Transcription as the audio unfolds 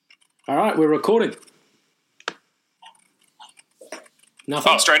All right, we're recording.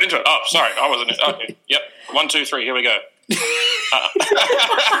 Nothing? Oh, straight into it. Oh, sorry. I wasn't. Okay. Yep. 1, 2, 3. Here we go.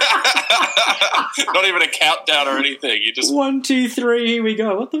 Not even a countdown or anything. You just 1, 2, 3. Here we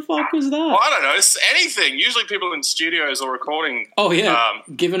go. What the fuck was that? Well, I don't know. It's anything. Usually, people in studios or recording. Oh yeah.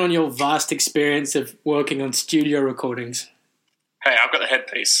 Given on your vast experience of working on studio recordings. Hey, I've got the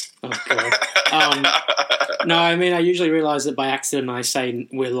headpiece. Oh, God. No, I mean, I usually realise that by accident I say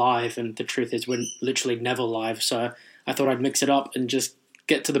we're live, and the truth is we're literally never live. So I thought I'd mix it up and just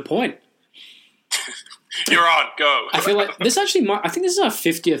get to the point. You're on. Go. I feel like this actually I think this is our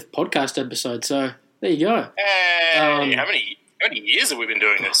 50th podcast episode. So there you go. Hey, how many years have we been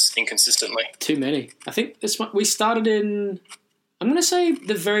doing this inconsistently? Too many. I think we started in, I'm going to say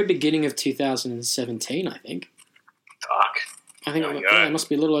the very beginning of 2017. I think. Fuck. I think it must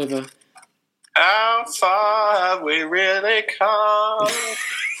be a little over. How far have we really come?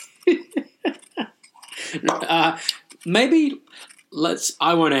 Maybe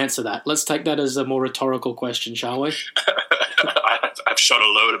I won't answer that. Let's take that as a more rhetorical question, shall we? I've shot a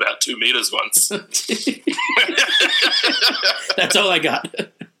load about 2 meters once. That's all I got.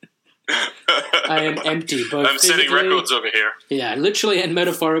 I am empty. Both I'm setting records over here. Yeah, literally and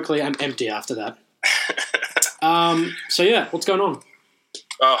metaphorically, I'm empty after that. So yeah, what's going on?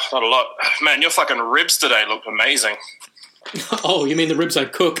 Oh, not a lot. Man, your fucking ribs today looked amazing. Oh, you mean the ribs I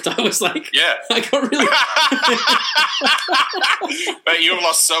cooked? I was like... Yeah. I got really... But you've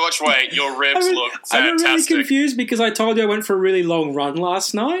lost so much weight. Your ribs look fantastic. I'm really confused because I told you I went for a really long run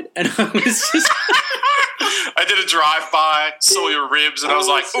last night, and I was just... I did a drive-by, saw your ribs, and I was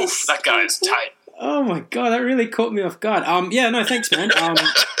like, oof, that guy's tight. Oh my God, that really caught me off guard. Yeah, no, thanks, man.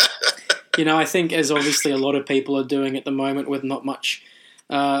 I think as obviously a lot of people are doing at the moment with not much...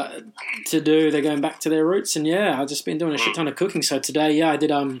 to do, they're going back to their roots, and yeah, I've just been doing a shit ton of cooking. So today, yeah, I did.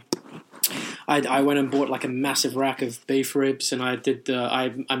 I went and bought like a massive rack of beef ribs, and I did.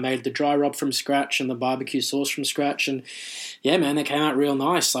 I made the dry rub from scratch and the barbecue sauce from scratch, and yeah, man, they came out real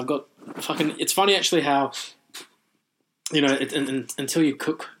nice. I've got fucking. It's funny actually how until you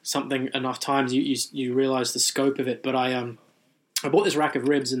cook something enough times, you realize the scope of it. But I bought this rack of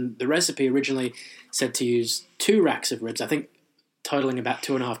ribs, and the recipe originally said to use 2 racks of ribs. I think. Totaling about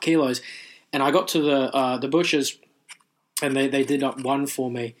 2.5 kilos, and I got to the butchers, and they did up one for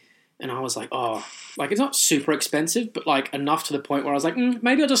me, and I was like, oh, like it's not super expensive, but like enough to the point where I was like,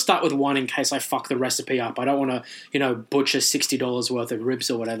 maybe I'll just start with one in case I fuck the recipe up. I don't want to, butcher $60 worth of ribs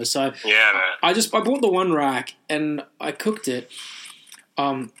or whatever. So yeah, man. I bought the one rack and I cooked it,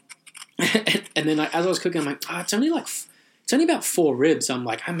 and then as I was cooking, I'm like, it's only about 4 ribs. I'm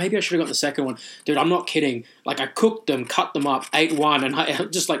like, maybe I should have got the second one. Dude, I'm not kidding. Like, I cooked them, cut them up, ate one, and I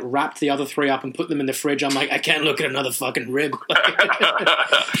just, like, wrapped the other 3 up and put them in the fridge. I'm like, I can't look at another fucking rib.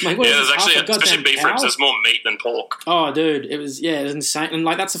 Like, there's actually, especially beef ribs, there's more meat than pork. Oh, dude, it was insane. And,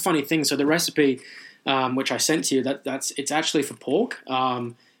 like, that's a funny thing. So the recipe, which I sent to you, it's actually for pork.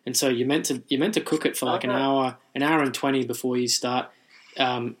 And so you're meant to cook it for, like, an hour and 20 before you start,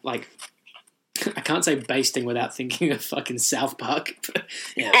 I can't say basting without thinking of fucking South Park.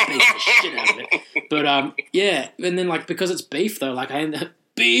 Yeah, basting the shit out of it. But, yeah, and then, like, because it's beef, though, like,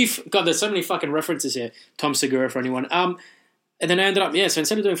 beef! God, there's so many fucking references here. Tom Segura for anyone. And then I ended up, so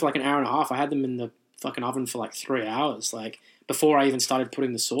instead of doing it for, like, an hour and a half, I had them in the fucking oven for, like, 3 hours, like, before I even started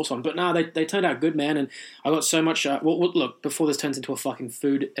putting the sauce on. But, no, they turned out good, man, and I got so much... look, before this turns into a fucking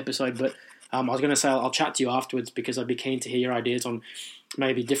food episode, but I was going to say I'll chat to you afterwards because I'd be keen to hear your ideas on...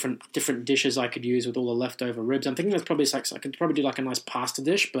 maybe different dishes I could use with all the leftover ribs. I'm thinking there's probably I could probably do like a nice pasta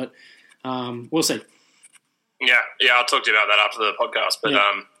dish, but we'll see. Yeah, I'll talk to you about that after the podcast. But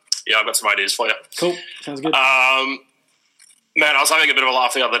I've got some ideas for you. Cool, sounds good. Man, I was having a bit of a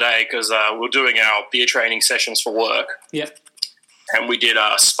laugh the other day because we're doing our beer training sessions for work. Yep. And we did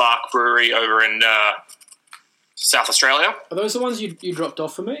a Spark Brewery over in South Australia. Are those the ones you dropped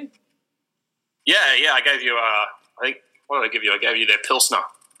off for me? Yeah. I gave you I think. What did I give you? I gave you their Pilsner.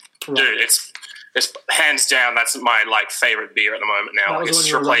 Right. Dude, it's hands down, that's my, like, favourite beer at the moment now. That was it's the one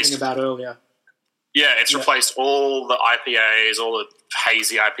you were replaced about earlier. Yeah, it's replaced all the IPAs, all the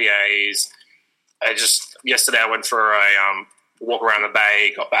hazy IPAs. Yesterday I went for a walk around the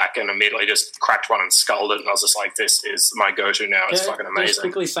bay, got back and immediately just cracked one and sculled it, and I was just like, this is my go-to now. It's fucking amazing. Just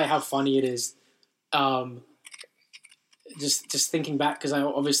quickly say how funny it is. Just thinking back, because I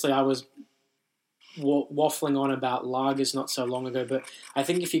was waffling on about lagers not so long ago, but I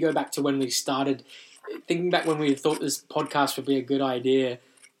think if you go back to when we started, thinking back when we thought this podcast would be a good idea,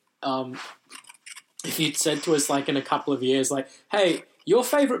 if you'd said to us like in a couple of years, like, hey, your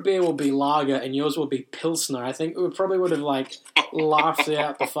favorite beer will be lager and yours will be Pilsner. I think we probably would have like laughed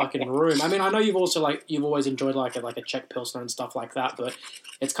out the fucking room. I mean, I know you've also you've always enjoyed like a Czech Pilsner and stuff like that, but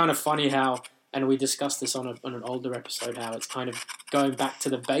it's kind of funny how, and we discussed this on an older episode, how it's kind of going back to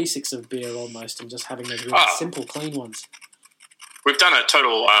the basics of beer almost and just having those really simple, clean ones. We've done a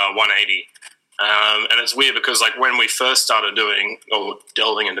total 180. And it's weird because like when we first started doing or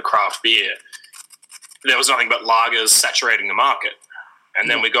delving into craft beer, there was nothing but lagers saturating the market. And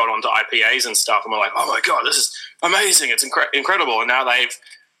then we got onto IPAs and stuff, and we're like, oh my God, this is amazing. It's incredible. And now they've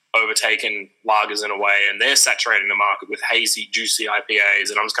overtaken lagers in a way, and they're saturating the market with hazy, juicy IPAs.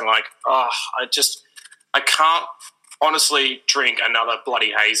 And I'm just kind of like, I can't honestly drink another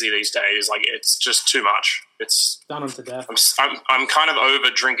bloody hazy these days. Like, it's just too much. It's done unto death. I'm kind of over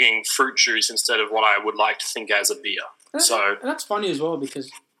drinking fruit juice instead of what I would like to think as a beer. And that's funny as well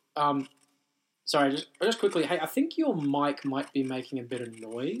because, sorry, just quickly. Hey, I think your mic might be making a bit of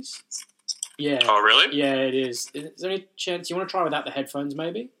noise. Yeah. Oh, really? Yeah, it is. Is there any chance you want to try without the headphones?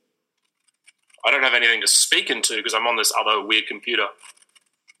 Maybe. I don't have anything to speak into because I'm on this other weird computer.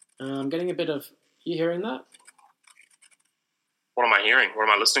 I'm getting a bit of. You hearing that? What am I hearing? What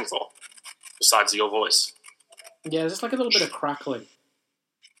am I listening for? Besides your voice. Yeah, there's just like a little bit of crackling.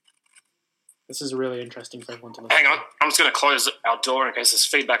 This is really interesting for everyone to listen. Hang on, I'm just going to close our door in case there's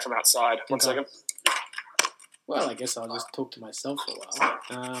feedback from outside. One second. Well, I guess I'll just talk to myself for a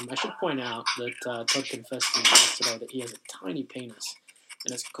while. I should point out that Todd confessed to me yesterday that he has a tiny penis,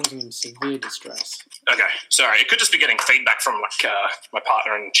 and it's causing him severe distress. Okay, sorry. It could just be getting feedback from like my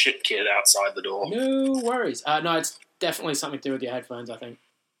partner and shit kid outside the door. No worries. No, it's definitely something to do with your headphones, I think.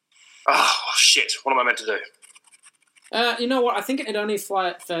 Oh, shit. What am I meant to do? You know what? I think it only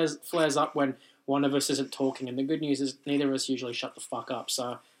flares up when one of us isn't talking, and the good news is neither of us usually shut the fuck up,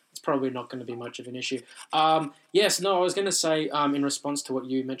 so it's probably not going to be much of an issue. I was going to say, in response to what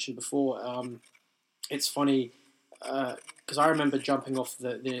you mentioned before, it's funny, because I remember jumping off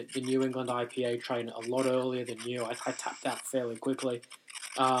the New England IPA train a lot earlier than you. I tapped out fairly quickly,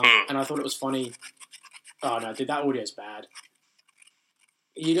 and I thought it was funny. Oh, no, dude, that audio's bad.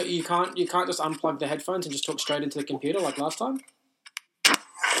 You can't just unplug the headphones and just talk straight into the computer like last time? Can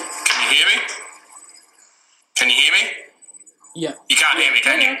you hear me? Can you hear me? Yeah. You can't hear me,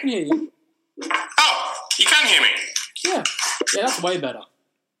 can you? I can hear you. Oh, you can hear me? Yeah, that's way better.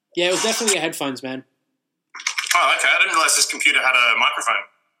 Yeah, it was definitely your headphones, man. Oh, okay. I didn't realise this computer had a microphone.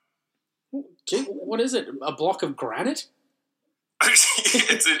 Gee, what is it? A block of granite? I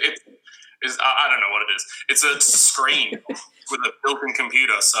don't know what it is. It's a screen with a built-in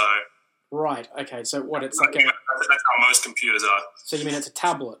computer, so... Right, okay. So what, it's like a... That's how most computers are. So you mean it's a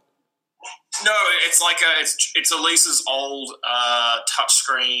tablet? No, it's like it's Elisa's old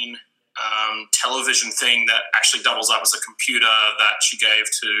touchscreen television thing that actually doubles up as a computer that she gave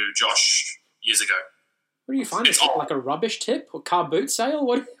to Josh years ago. What do you find? It's like a rubbish tip or car boot sale?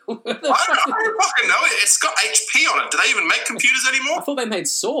 What I don't fucking know. It's got HP on it. Do they even make computers anymore? I thought they made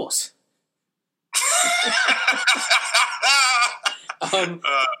sauce.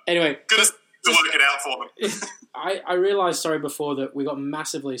 Anyway, good to work it out for them. I realised, before that we got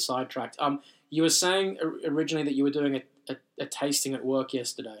massively sidetracked. You were saying originally that you were doing a tasting at work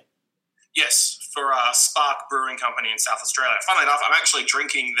yesterday. Yes, for Spark Brewing Company in South Australia. Funnily enough, I'm actually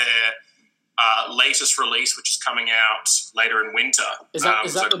drinking their latest release, which is coming out later in winter. Is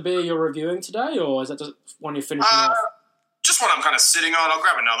that the beer you're reviewing today, or is that just one you're finishing off? Just one I'm kind of sitting on. I'll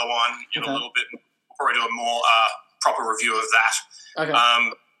grab another one in a little bit. We'll probably do a more proper review of that. Okay.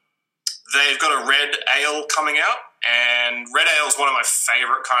 They've got a red ale coming out, and red ale is one of my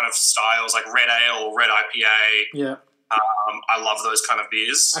favourite kind of styles, like red ale or red IPA. Yeah. I love those kind of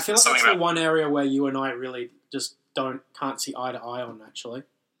beers. I feel like that's the one area where you and I really just can't see eye to eye on, actually.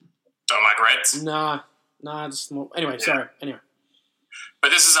 Don't like reds? Nah, just more... Anyway, yeah. Sorry. Anyway.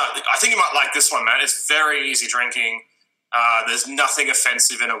 But this is, I think you might like this one, man. It's very easy drinking. There's nothing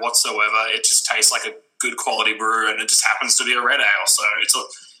offensive in it whatsoever. It just tastes like a good quality brew, and it just happens to be a red ale. So it's a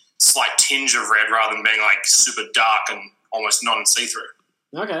slight tinge of red rather than being like super dark and almost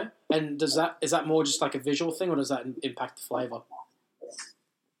non-see-through. Okay. And is that more just like a visual thing, or does that impact the flavour?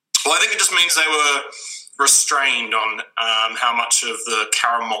 Well, I think it just means they were restrained on how much of the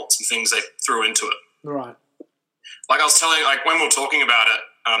caramel malts and things they threw into it. Right. Like I was telling, like when we were talking about it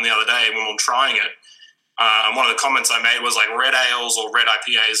the other day, when we were trying it, one of the comments I made was like red ales or red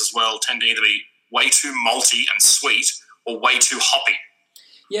IPAs as well tend to either be way too malty and sweet or way too hoppy.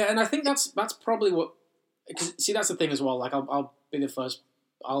 Yeah, and I think that's probably what... Because, see, that's the thing as well. Like, I'll be the first...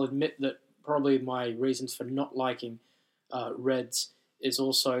 I'll admit that probably my reasons for not liking reds is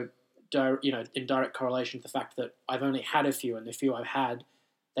also in direct correlation to the fact that I've only had a few, and the few I've had,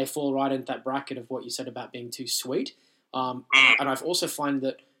 they fall right into that bracket of what you said about being too sweet. And I've also find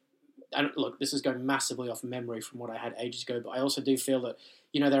that, and look, this is going massively off memory from what I had ages ago, but I also do feel that,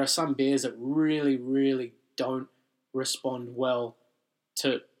 there are some beers that really, really don't respond well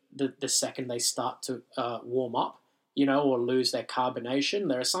to the second they start to warm up, or lose their carbonation.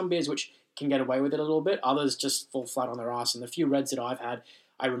 There are some beers which can get away with it a little bit. Others just fall flat on their ass. And the few reds that I've had,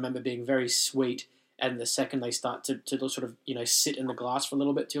 I remember being very sweet, and the second they start to sort of, sit in the glass for a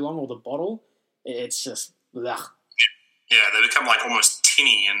little bit too long, or the bottle, it's just, ugh. Yeah, they become like almost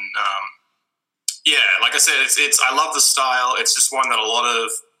tinny, and like I said, it's I love the style. It's just one that a lot of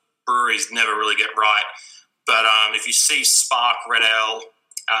breweries never really get right. But if you see Spark Red Ale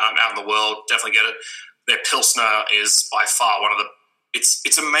out in the world, definitely get it. Their Pilsner is by far one of the.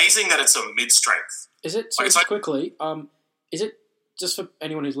 It's amazing that it's a mid-strength. Is it, so just quickly, is it, just for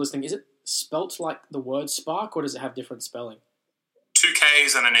anyone who's listening, is it spelt like the word spark, or does it have different spelling? 2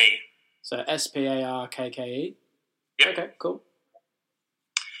 Ks and an E. So SPARKKE? Yep. Okay, cool.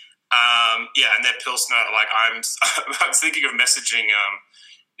 And their Pilsner, like I'm thinking of messaging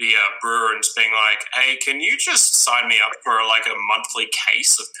the brewer and just being like, hey, can you just sign me up for like a monthly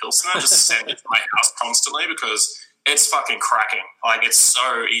case of Pilsner? Just send it to my house constantly, because it's fucking cracking. Like, it's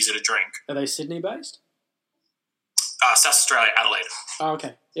so easy to drink. Are they Sydney-based? South Australia, Adelaide. Oh,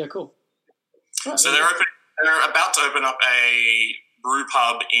 okay. Yeah, cool. Right, so they're about to open up a brew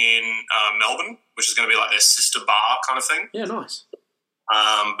pub in Melbourne, which is going to be like their sister bar kind of thing. Yeah, nice.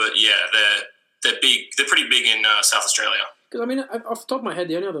 But yeah, they're big. They're pretty big in South Australia. Because, I mean, off the top of my head,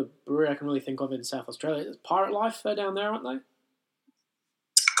 the only other brewery I can really think of in South Australia is Pirate Life. They're down there, aren't they?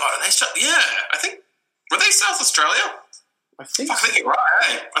 God, are they? Yeah, I think. Were they South Australia? I think so. I think you're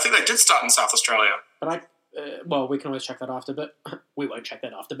right. I think they did start in South Australia. But well, we can always check that after, but we won't check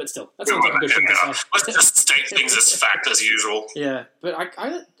that after, but still. That sounds like a good thing to say. Let's just state things as fact as usual. Yeah, but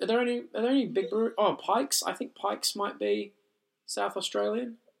are there any big breweries? Oh, Pikes. I think Pikes might be South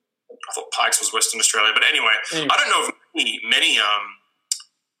Australian. I thought Pikes was Western Australia, but anyway. I don't know of many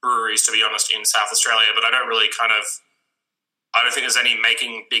breweries, to be honest, in South Australia, but I don't think there's any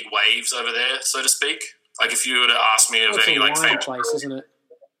making big waves over there, so to speak. Like, if you were to ask me of any like famous place, isn't it?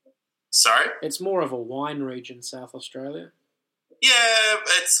 Sorry? It's more of a wine region, South Australia. Yeah,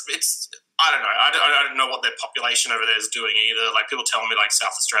 it's I don't know. I don't know what their population over there is doing either. Like, people tell me like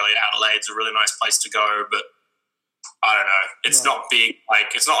South Australia, Adelaide's a really nice place to go, but I don't know. It's not big.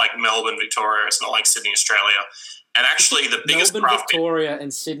 Like, it's not like Melbourne, Victoria. It's not like Sydney, Australia. And actually, the biggest Melbourne, Victoria,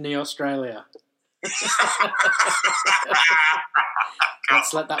 and Sydney, Australia.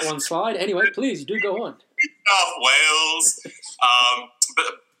 Let's let that one slide. Anyway, please do go on. Wales. But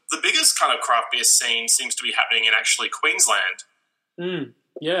the biggest kind of craft beer scene seems to be happening in actually Queensland.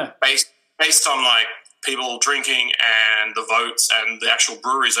 Yeah. Based on like people drinking and the votes and the actual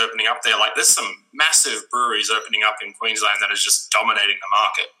breweries opening up there. Like, there's some massive breweries opening up in Queensland that is just dominating the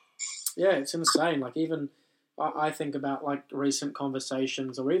market. Yeah, it's insane. Like, even I think about like recent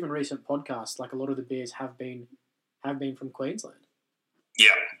conversations or even recent podcasts. Like, a lot of the beers have been from Queensland.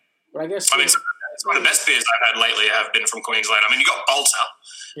 Yeah, but I guess some of the best beers I've had lately have been from Queensland. I mean, you got Bolter.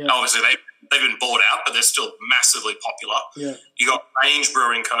 Yeah. Obviously, they've been bought out, but they're still massively popular. Yeah. You got Range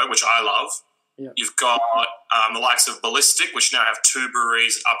Brewing Co., which I love. Yeah. You've got the likes of Ballistic, which now have 2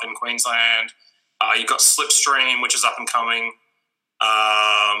 breweries up in Queensland. You've got Slipstream, which is up and coming.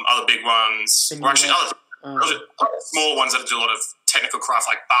 Other big ones. Or actually, other small ones that do a lot of technical craft,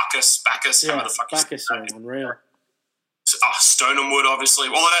 like Bacchus. Yeah, Bacchus are unreal. Stone & Wood, obviously.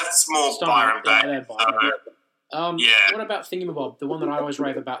 Well, that's more Byron Bay. Yeah. What about Thingamabob, the one that I always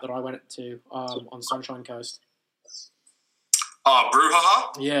rave about that I went to on Sunshine Coast? Oh,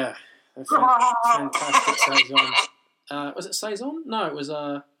 Brouhaha? Yeah. Fantastic saison. Was it saison? No, it was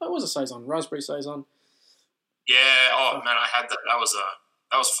a saison. Raspberry saison. Yeah. Oh man, I had that. That was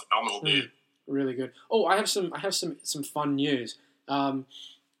a phenomenal beer. Really good. Oh, I have some fun news. I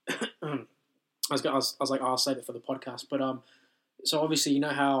was like, I'll save it for the podcast. But so obviously, you know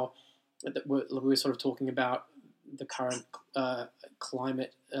how we were sort of talking about the current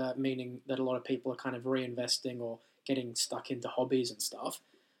climate, meaning that a lot of people are kind of reinvesting or getting stuck into hobbies and stuff.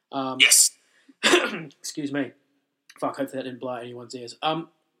 Yes. Excuse me. Fuck. Hopefully that didn't blow out anyone's ears.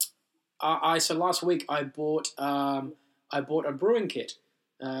 So last week I bought a brewing kit.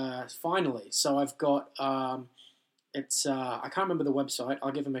 Finally, so I've got it's I can't remember the website.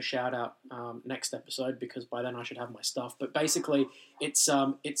 I'll give them a shout out next episode because by then I should have my stuff. But basically, it's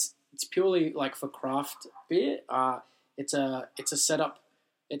purely like for craft beer. It's a setup.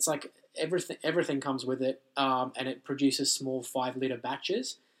 It's like everything comes with it, and it produces small 5-liter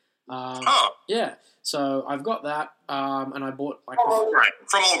batches. Yeah, so I've got that, and I bought like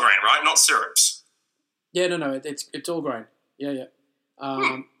from all grain, right? Not syrups. Yeah, no, it's all grain. Yeah.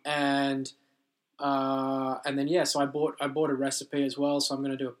 And then so I bought a recipe as well. So I'm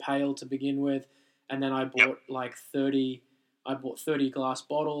going to do a pale to begin with, and then I bought like 30. I bought 30 glass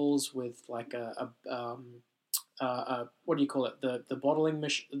bottles with like a what do you call it? The bottling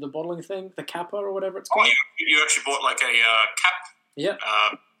the bottling thing, the capper or whatever it's called. You actually bought like a cap. Yeah.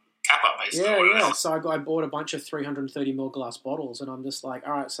 Kappa, basically. Yeah. So I bought a bunch of 330 ml glass bottles, and I'm just like,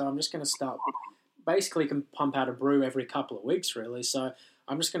 all right, so I'm just going to start. Basically, can pump out a brew every couple of weeks, really. So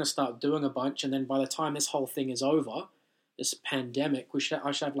I'm just going to start doing a bunch, and then by the time this whole thing is over, this pandemic,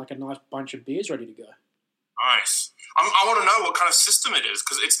 I should have like a nice bunch of beers ready to go. Nice. I want to know what kind of system it is,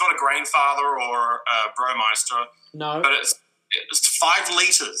 because it's not a Grainfather or a Brewmeister. No. But it's 5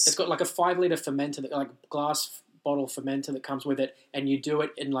 litres. It's got like a 5 litre fermenter, like glass bottle fermenter that comes with it, and you do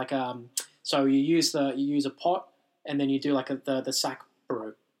it in like so you use a pot, and then you do like the sack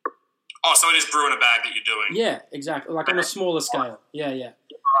brew. Oh, so it is brew in a bag that you're doing. Yeah, exactly. Like on a smaller scale. Yeah. Right.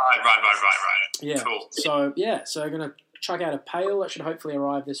 Yeah. Cool. So I'm gonna chuck out a pale that should hopefully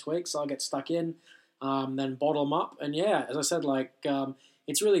arrive this week. So I'll get stuck in, then bottle them up, and yeah, as I said, like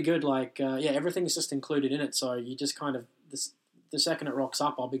it's really good. Like everything's just included in it. So you just kind of the second it rocks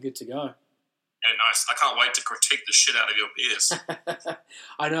up, I'll be good to go. Yeah, nice. I can't wait to critique the shit out of your beers.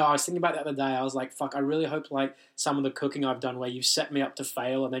 I know. I was thinking about that the other day. I was like, fuck, I really hope like some of the cooking I've done where you've set me up to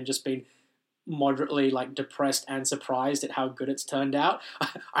fail and then just been moderately like depressed and surprised at how good it's turned out.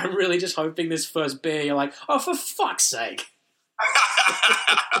 I'm really just hoping this first beer you're like, oh, for fuck's sake.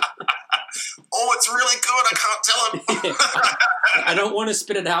 Oh, it's really good. I can't tell him. I don't want to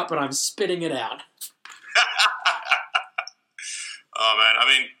spit it out, but I'm spitting it out. Oh, man. I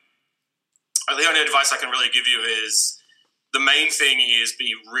mean, the only advice I can really give you is the main thing is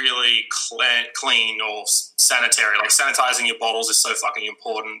be really clean or sanitary. Like sanitizing your bottles is so fucking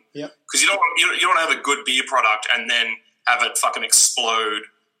important. Yep. Because you don't have a good beer product and then have it fucking explode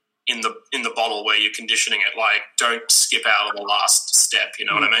in the bottle where you're conditioning it. Like, don't skip out of the last step. You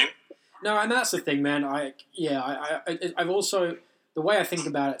know what I mean? No, and that's the thing, man. I've also the way I think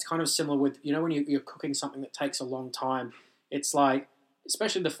about it, it's kind of similar with when you're cooking something that takes a long time. It's like,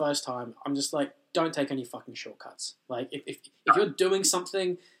 especially the first time, I'm just like, don't take any fucking shortcuts. Like, if you're doing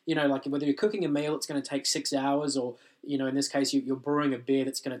something, like whether you're cooking a meal that's going to take 6 hours or, in this case, you're brewing a beer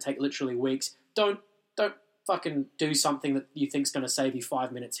that's going to take literally weeks, don't fucking do something that you think's going to save you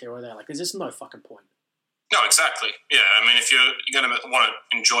 5 minutes here or there. Like, there's just no fucking point. No, exactly. Yeah, I mean, if you're going to want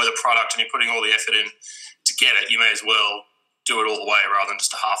to enjoy the product and you're putting all the effort in to get it, you may as well do it all the way rather than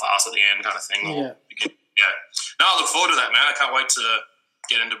just a half-ass at the end kind of thing. Yeah. No, I look forward to that, man. I can't wait to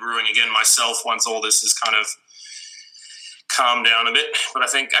get into brewing again myself once all this is kind of calmed down a bit. But I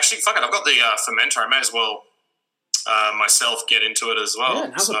think, actually, fuck it, I've got the fermenter. I may as well myself get into it as well. Yeah,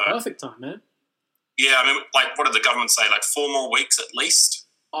 now's the perfect time, man. Yeah, I mean, like, what did the government say? Like 4 more weeks at least?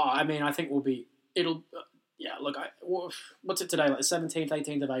 Oh, I mean, I think it'll look, what's it today? Like the 17th,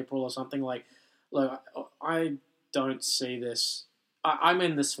 18th of April or something? Like, look, I don't see this. I'm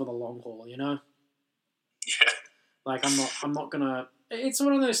in this for the long haul, Yeah. Like, I'm not gonna. It's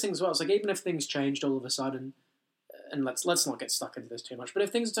one of those things. Well, it's like even if things changed all of a sudden, and let's not get stuck into this too much. But if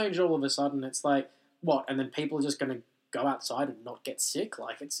things change all of a sudden, it's like what? And then people are just gonna go outside and not get sick.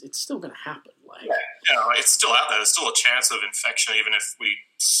 Like it's still gonna happen. Like like, it's still out there. There's still a chance of infection, even if we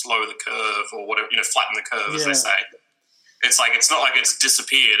slow the curve or whatever, flatten the curve, as they say. It's like it's not like it's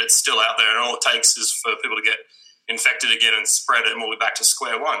disappeared. It's still out there, and all it takes is for people to get infected again and spread it, and we'll be back to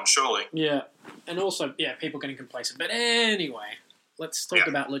square one, surely. Yeah, and also, people getting complacent. But anyway, let's talk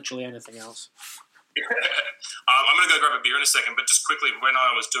about literally anything else. I'm going to go grab a beer in a second, but just quickly, when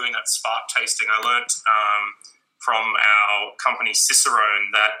I was doing that spark tasting, I learnt from our company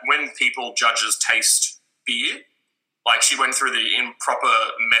Cicerone that when judges taste beer, like she went through the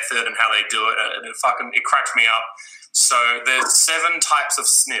improper method and how they do it, and it cracked me up. So there's 7 types of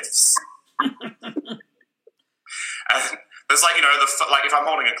sniffs. And there's like, like if I'm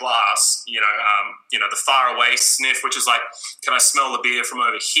holding a glass, the far away sniff, which is like, can I smell the beer from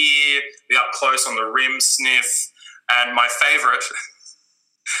over here? The up close on the rim sniff. And my favorite,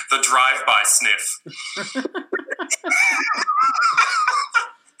 the drive-by sniff.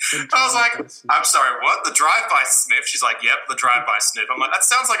 I was like, I'm sorry, what? The drive-by sniff? She's like, yep, the drive-by sniff. I'm like, that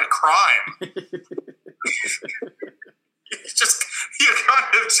sounds like a crime. You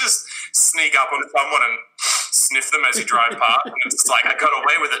kind of just sneak up on someone and sniff them as you drive past, and it's like, I got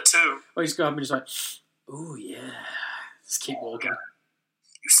away with it too. Or you just go up and just like, ooh, yeah. Just keep walking.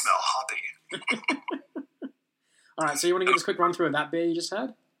 You smell hoppy. All right, so you want to give us a quick run through of that beer you just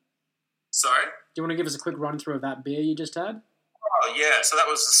had? Sorry? Do you want to give us a quick run through of that beer you just had? Oh, yeah. So that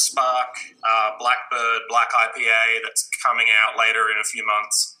was the Spark Blackbird Black IPA that's coming out later in a few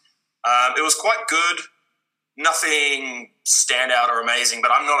months. It was quite good. Nothing standout or amazing,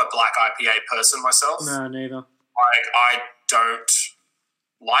 but I'm not a black IPA person myself. No, neither. I don't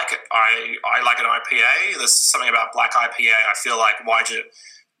like it. I like an IPA. There's something about black IPA. I feel like why'd you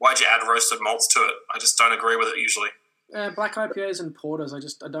add roasted malts to it? I just don't agree with it usually. Black IPAs and porters, I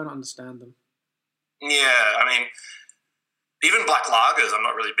don't understand them. Yeah, I mean, even black lagers, I'm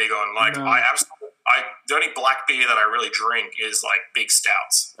not really big on. Like, No. the only black beer that I really drink is like big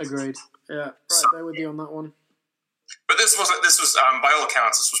stouts. Agreed. Yeah, right there with you on that one. But this was by all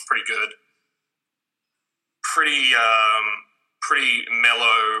accounts, this was pretty good. Pretty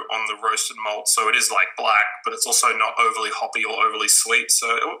mellow on the roasted malt, so it is like black, but it's also not overly hoppy or overly sweet.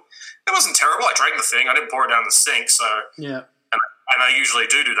 So it wasn't terrible. I drank the thing. I didn't pour it down the sink. So yeah, and I usually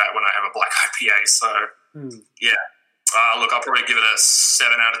do that when I have a black IPA. So yeah. Look, I'll probably give it a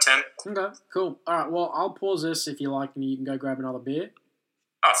 7 out of 10. Okay, cool. All right, well, I'll pause this if you like, and you can go grab another beer.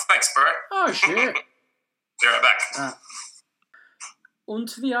 Oh, thanks, bro. Oh, shit. Be right back. All right.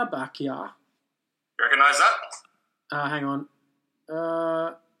 Und wir are back, yeah. You recognise that? Hang on.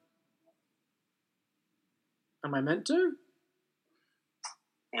 Am I meant to? Can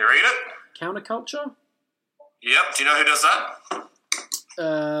you read it? Counterculture? Yep. Do you know who does that?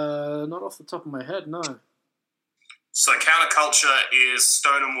 Not off the top of my head, no. So Counterculture is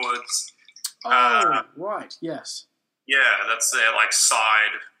Stone and Woods. Oh, right, yes. Yeah, that's their like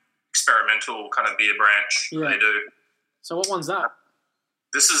side experimental kind of beer branch they do. So what one's that?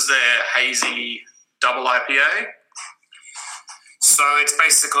 This is their hazy double IPA. So it's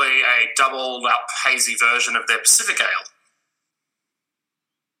basically a doubled up hazy version of their Pacific Ale.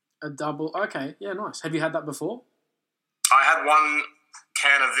 A double, okay, yeah, nice. Have you had that before? I had one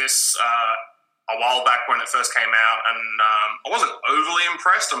can of this a while back when it first came out, and I wasn't overly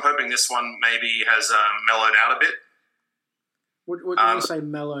impressed. I'm hoping this one maybe has mellowed out a bit. What do you say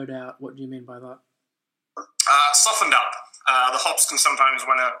mellowed out? What do you mean by that? Softened up. The hops can sometimes,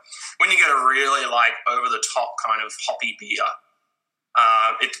 when you get a really like over the top kind of hoppy beer,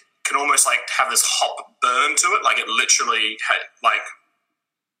 it can almost like have this hop burn to it. Like it literally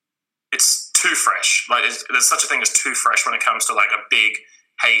it's too fresh. Like there's such a thing as too fresh when it comes to like a big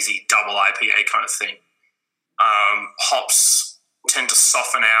hazy double IPA kind of thing. Hops tend to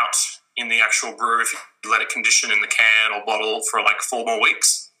soften out in the actual brew if you let it condition in the can or bottle for like 4 more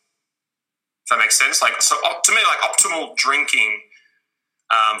weeks. If that makes sense. Like, so to me, like optimal drinking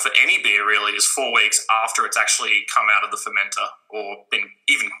for any beer really is 4 weeks after it's actually come out of the fermenter or been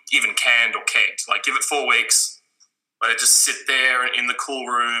even canned or kegged. Like give it 4 weeks, let it just sit there in the cool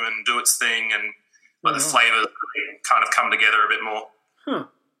room and do its thing, and let the flavors kind of come together a bit more. Huh.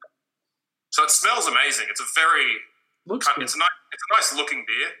 So it smells amazing. It's Looks good. it's a nice looking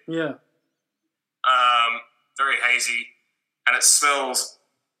beer. Yeah. Very hazy, and it smells.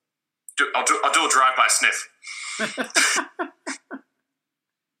 I'll do a drive-by sniff.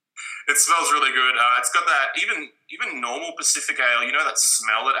 It smells really good. It's got that even normal Pacific Ale. You know that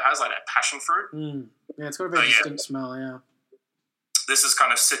smell that it has, like that passion fruit. Yeah, it's got a very distinct smell. Yeah. This is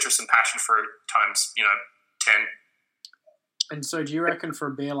kind of citrus and passion fruit times 10. And so, do you reckon for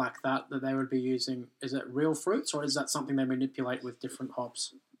a beer like that they would be using? Is it real fruits, or is that something they manipulate with different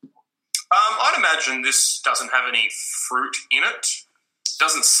hops? I'd imagine this doesn't have any fruit in it.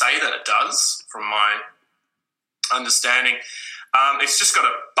 Doesn't say that it does, from my understanding. It's just got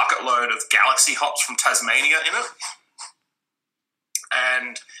a bucket load of Galaxy hops from Tasmania in it.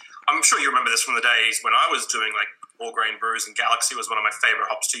 And I'm sure you remember this from the days when I was doing like all grain brews, and Galaxy was one of my favorite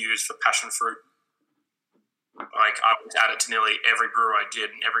hops to use for passion fruit. Like I would add it to nearly every brew I did,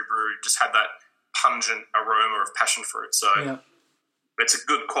 and every brew just had that pungent aroma of passion fruit. So it's a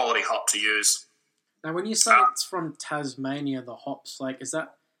good quality hop to use. Now, when you say it's from Tasmania, the hops, like, is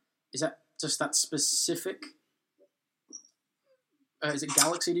that just that specific? Is it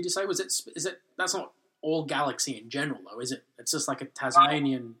Galaxy? Did you say? Is it? That's not all Galaxy in general, though, is it? It's just like a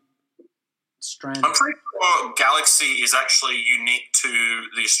Tasmanian strand. I'm pretty sure Galaxy is actually unique to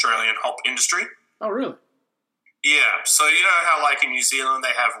the Australian hop industry. Oh, really? Yeah. So you know how, like in New Zealand,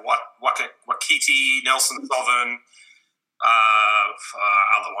 they have Wakiti, Nelson Sauvin.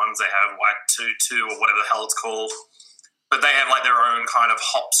 Other ones they have like Tutu or whatever the hell it's called, but they have like their own kind of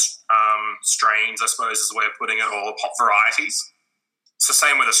hops strains, I suppose is the way of putting it, or hop varieties. So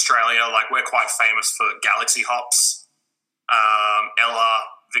same with Australia, like we're quite famous for Galaxy hops, Ella,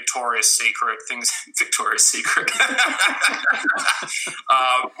 Victoria's Secret, Victoria's Secret.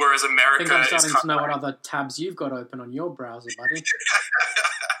 Whereas America I think I'm starting is to know what other tabs you've got open on your browser, buddy.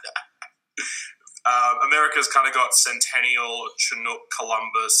 America's kind of got Centennial, Chinook,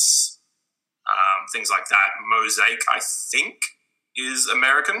 Columbus, things like that. Mosaic, I think, is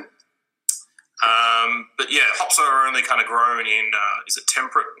American. But yeah, hops are only kind of grown in, is it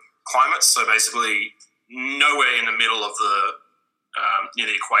temperate climates? So basically nowhere in the middle of the, near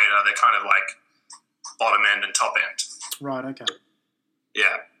the equator. They're kind of like bottom end and top end. Right, okay.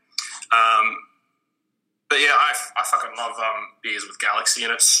 Yeah. But yeah, I fucking love beers with Galaxy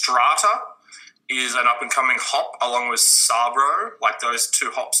in it. Strata is an up-and-coming hop along with Sabro. Like, those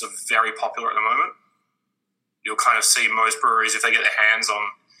two hops are very popular at the moment. You'll kind of see most breweries, if they get their hands on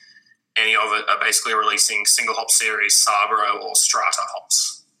any of it, are basically releasing single hop series Sabro or Strata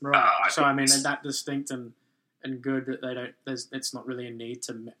hops. Right. So, I mean, that distinct and good that they don't. It's not really a need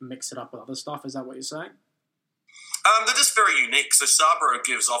to mix it up with other stuff. Is that what you're saying? They're just very unique. So Sabro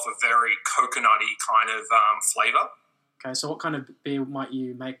gives off a very coconutty kind of flavour. Okay, so what kind of beer might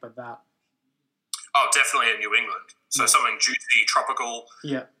you make with that? Oh, definitely in New England. So something juicy, tropical,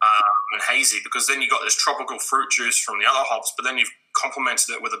 and hazy, because then you've got this tropical fruit juice from the other hops, but then you've complemented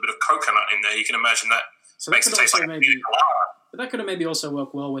it with a bit of coconut in there. You can imagine that makes it taste like a pina colada. But that could maybe also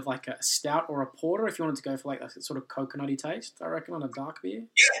work well with like a stout or a porter if you wanted to go for like that sort of coconutty taste, I reckon, on a dark beer.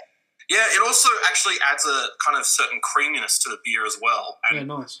 Yeah, it also actually adds a kind of certain creaminess to the beer as well. And yeah,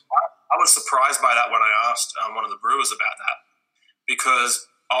 nice. I was surprised by that when I asked one of the brewers about that, because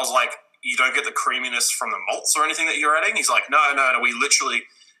I was like, you don't get the creaminess from the malts or anything that you're adding? He's like, no, we literally,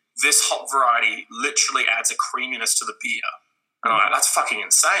 this hop variety literally adds a creaminess to the beer. And I'm like, that's fucking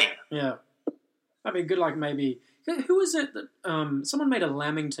insane. Yeah. That'd be good, like maybe, who is it that, someone made a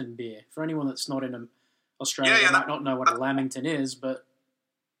Lamington beer, for anyone that's not in Australia, they might not know what a Lamington is, but.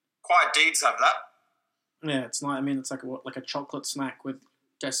 Quiet Deeds have that. Yeah, it's like, I mean, it's like a chocolate snack with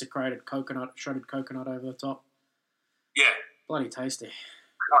desiccated coconut, shredded coconut over the top. Yeah. Bloody tasty.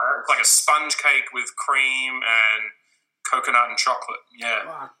 It's like a sponge cake with cream and coconut and chocolate. Yeah.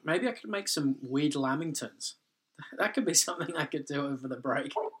 Oh, maybe I could make some weird Lamingtons. That could be something I could do over the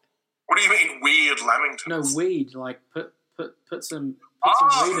break. What do you mean weird Lamingtons? No, weed. Like put some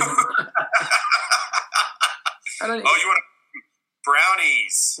weed in it. You want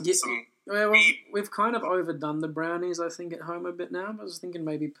brownies? Yeah, some we've kind of overdone the brownies, I think, at home a bit now. I was thinking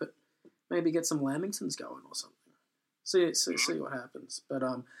maybe get some Lamingtons going or something. See what happens. But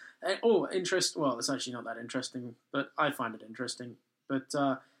interest. Well, it's actually not that interesting, but I find it interesting. But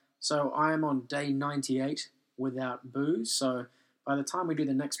so I am on day 98 without booze. So by the time we do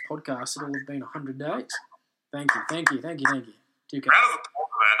the next podcast, it'll have been 100 days. Thank you. 2K. Round of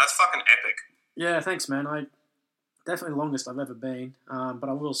applause, man. That's fucking epic. Yeah, thanks, man. Definitely the longest I've ever been. But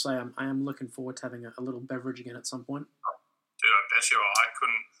I will say I am looking forward to having a little beverage again at some point. Dude, I bet you I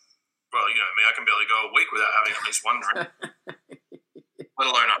couldn't. Well, you know me, I can barely go a week without having at least one drink. Let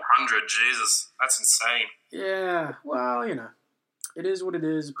alone 100. Jesus, that's insane. Yeah, well, you know, it is what it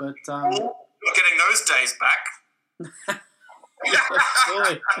is, but... You're getting those days back.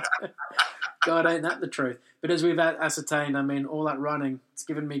 Boy. God, ain't that the truth. But as we've ascertained, I mean, all that running, it's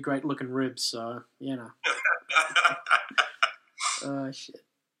given me great-looking ribs, so, you know. Oh, shit.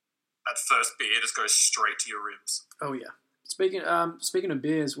 That first beer just goes straight to your ribs. Oh, yeah. Speaking of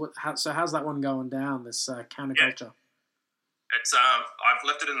beers, how's that one going down, this counterculture? Yeah. It's I've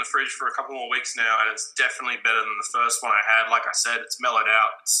left it in the fridge for a couple more weeks now, and it's definitely better than the first one I had. Like I said, it's mellowed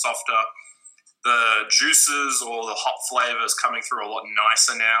out, it's softer. The juices or the hop flavors coming through a lot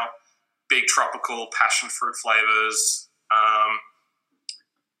nicer now. Big tropical passion fruit flavors.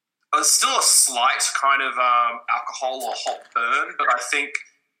 There's still a slight kind of alcohol or hop burn, but I think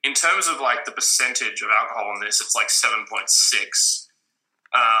in terms of like the percentage of alcohol in this, it's like 7.6.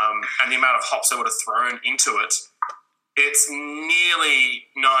 And the amount of hops they would have thrown into it, it's nearly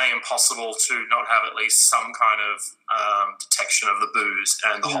nigh impossible to not have at least some kind of detection of the booze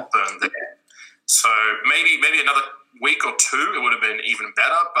and the hop burn there. So maybe another week or two, it would have been even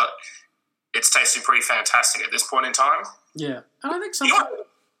better, but it's tasting pretty fantastic at this point in time. Yeah. And I think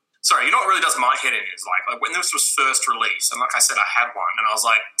Sorry, you know what really does my head in is like when this was first released, and like I said, I had one, and I was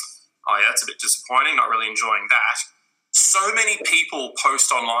like, oh yeah, that's a bit disappointing, not really enjoying that. So many people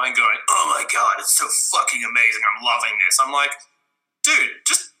post online going, oh my God, it's so fucking amazing, I'm loving this. I'm like, dude,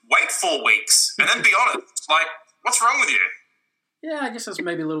 just wait 4 weeks and then be honest. Like, what's wrong with you? Yeah, I guess there's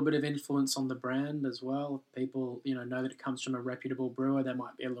maybe a little bit of influence on the brand as well. If people, know that it comes from a reputable brewer, there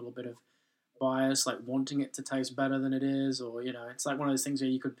might be a little bit of bias, like wanting it to taste better than it is, or it's like one of those things where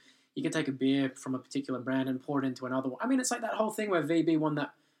you could take a beer from a particular brand and pour it into another one. I mean, it's like that whole thing where VB won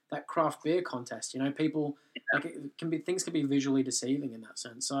that craft beer contest. People things can be visually deceiving in that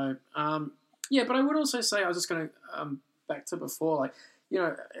sense. So but I would also say, I was just going to back to before, like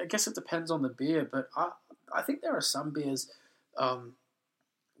I guess it depends on the beer, but I think there are some beers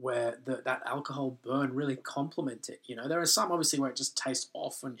where that alcohol burn really complement it. There are some obviously where it just tastes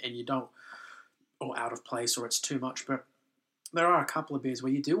off and you don't, or out of place, or it's too much. But there are a couple of beers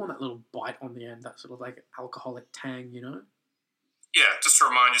where you do want that little bite on the end, that sort of like alcoholic tang. Yeah, just to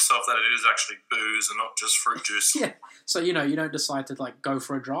remind yourself that it is actually booze and not just fruit juice. Yeah, so you don't decide to like go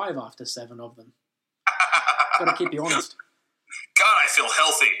for a drive after 7 of them. Got to keep you honest. God, I feel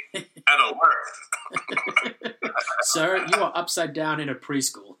healthy and alert. Sir, you are upside down in a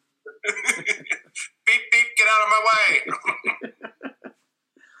preschool. Beep, beep, get out of my way.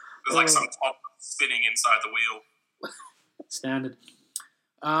 There's like some top spinning inside the wheel. Standard.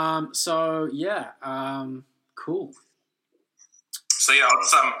 Cool. So yeah, I'll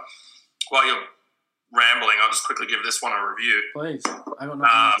just, while you're rambling, I'll just quickly give this one a review. Please. I got nothing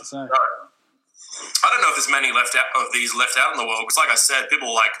else to say. I don't know if there's many left out in the world, because like I said,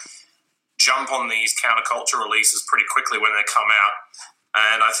 people like jump on these counterculture releases pretty quickly when they come out.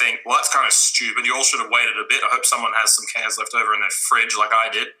 And I think, well, that's kind of stupid. You all should have waited a bit. I hope someone has some cans left over in their fridge like I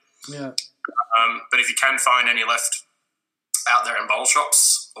did. Yeah. But if you can find any left out there in bottle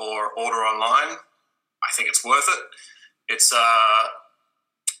shops or order online, I think it's worth it. It's,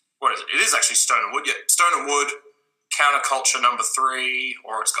 what is it? It is actually Stone and Wood. Yeah, Stone and Wood, Counterculture number 3,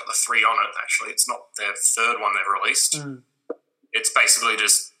 or it's got the 3 on it, actually. It's not their third one they've released. Mm. It's basically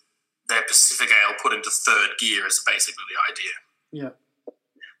just their Pacific Ale put into third gear is basically the idea. Yeah.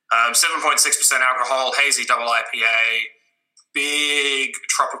 7.6% alcohol, hazy double IPA, big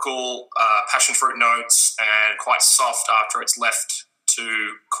tropical passion fruit notes, and quite soft after it's left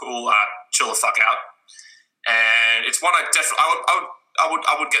to chill the fuck out. And it's one I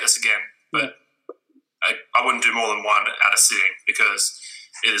would get this again, but I wouldn't do more than one at a sitting because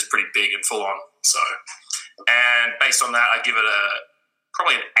it is pretty big and full on. So, and based on that, I give it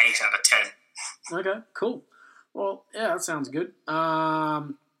probably an 8 out of 10. Okay, cool. Well, yeah, that sounds good. All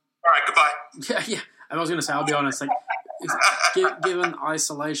right, goodbye. Yeah. I was going to say, I'll be honest, like, given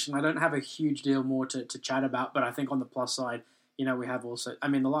isolation, I don't have a huge deal more to chat about, but I think on the plus side, we have also, I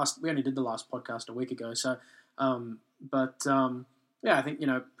mean, we only did the last podcast a week ago, so, yeah, I think,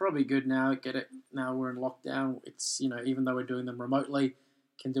 probably good now, now we're in lockdown, it's, even though we're doing them remotely,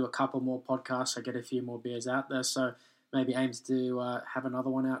 can do a couple more podcasts, I get a few more beers out there, so maybe aims to have another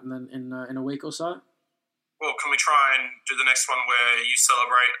one out in a week or so. Well, can we try and do the next one where you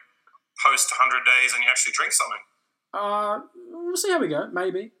celebrate post 100 days and you actually drink something? We'll see how we go,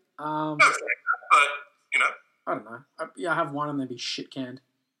 maybe. Okay, but, I don't know. I have one and then be shit canned.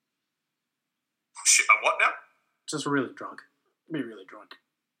 Shit, what now? Just really drunk. Be really drunk.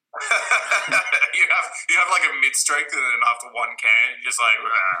 you have like a mid-strength and then after one can, you're just like,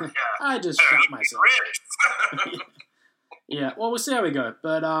 yeah. I just shot myself. Yeah, well, we'll see how we go.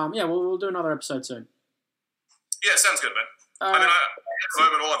 But, yeah, we'll do another episode soon. Yeah, sounds good, man. At the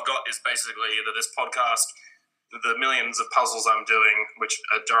moment, all I've got is basically either this podcast, the millions of puzzles I'm doing, which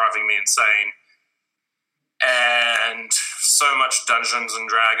are driving me insane, and so much Dungeons and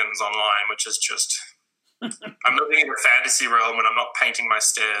Dragons online, which is just... I'm living in a fantasy realm when I'm not painting my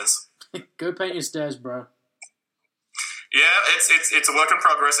stairs. Go paint your stairs, bro. Yeah, it's a work in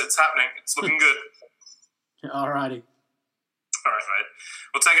progress. It's happening. It's looking good. Alrighty. All right, mate.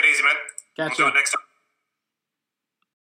 We'll take it easy, man. Catch we'll you. do it next time.